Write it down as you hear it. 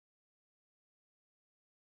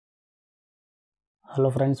Hello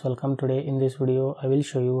friends, welcome. Today in this video I will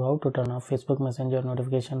show you how to turn off Facebook Messenger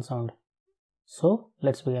notification sound. So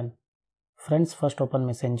let's begin. Friends, first open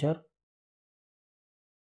Messenger.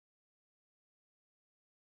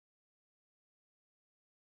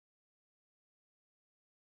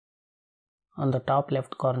 On the top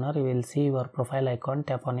left corner you will see your profile icon.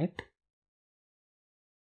 Tap on it.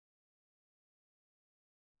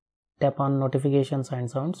 Tap on notifications and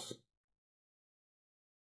sounds.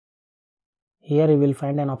 Here you will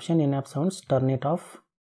find an option in-app sounds. Turn it off.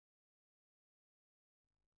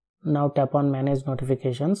 Now tap on manage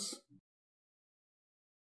notifications.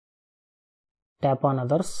 Tap on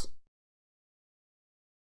others.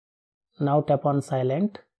 Now tap on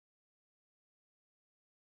silent.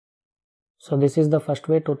 So this is the first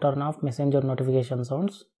way to turn off Messenger notification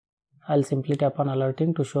sounds. I'll simply tap on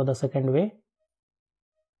alerting to show the second way.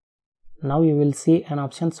 Now you will see an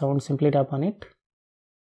option sound. Simply tap on it.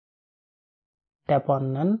 Tap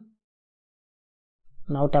on none.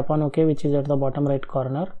 Now tap on OK, which is at the bottom right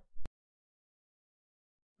corner.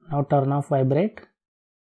 Now turn off vibrate.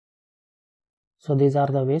 So these are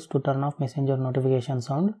the ways to turn off Messenger notification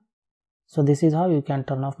sound. So this is how you can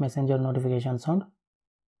turn off Messenger notification sound.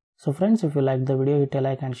 So friends, if you like the video, hit a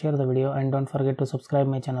like and share the video, and don't forget to subscribe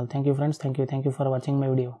my channel. Thank you friends. Thank you for watching my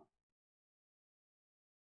video.